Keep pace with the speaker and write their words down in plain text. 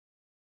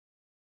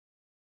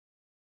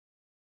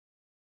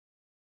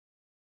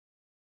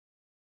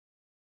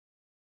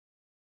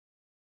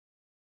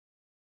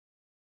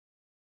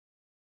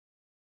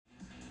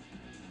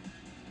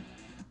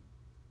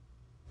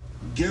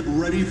Get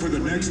ready for the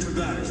next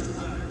battle.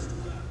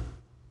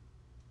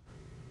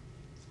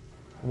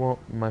 Well,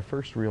 my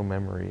first real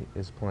memory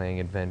is playing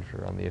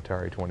Adventure on the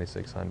Atari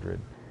 2600.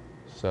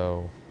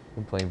 So, I've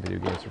been playing video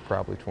games for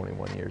probably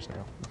 21 years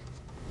now.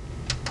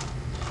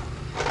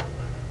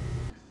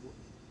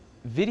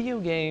 Video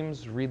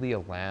games really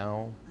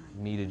allow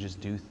me to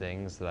just do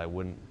things that I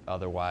wouldn't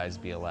otherwise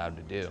be allowed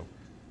to do.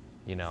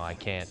 You know, I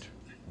can't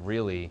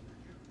really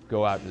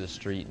go out to the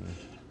street and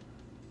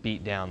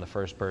beat down the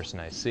first person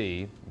I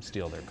see and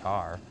steal their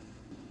car.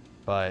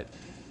 But,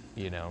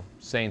 you know,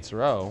 Saints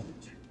Row,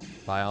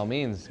 by all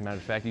means, matter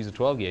of fact, use a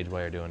 12 gauge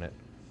while you're doing it.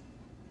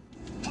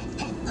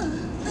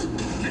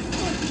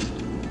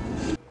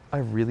 I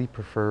really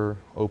prefer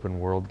open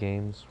world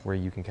games where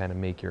you can kind of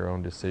make your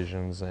own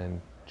decisions and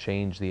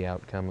change the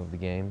outcome of the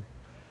game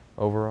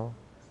overall.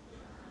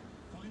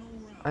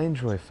 I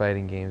enjoy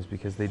fighting games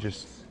because they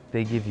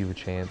give you a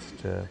chance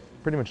to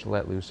pretty much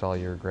let loose all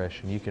your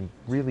aggression. You can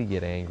really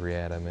get angry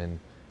at them and,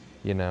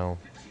 you know,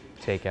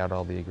 take out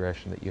all the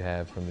aggression that you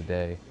have from the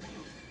day.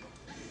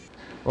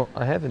 Well,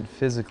 I haven't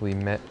physically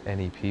met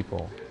any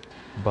people,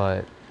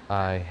 but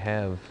I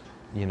have,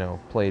 you know,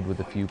 played with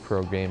a few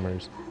pro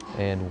gamers,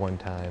 and one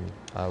time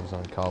I was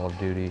on Call of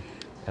Duty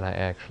and I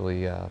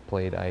actually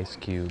played Ice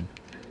Cube,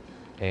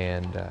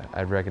 and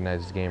I'd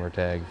recognized his gamer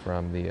tag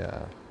from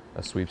the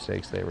a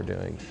sweepstakes they were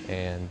doing,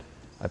 and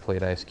I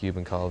played Ice Cube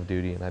in Call of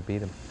Duty and I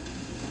beat him.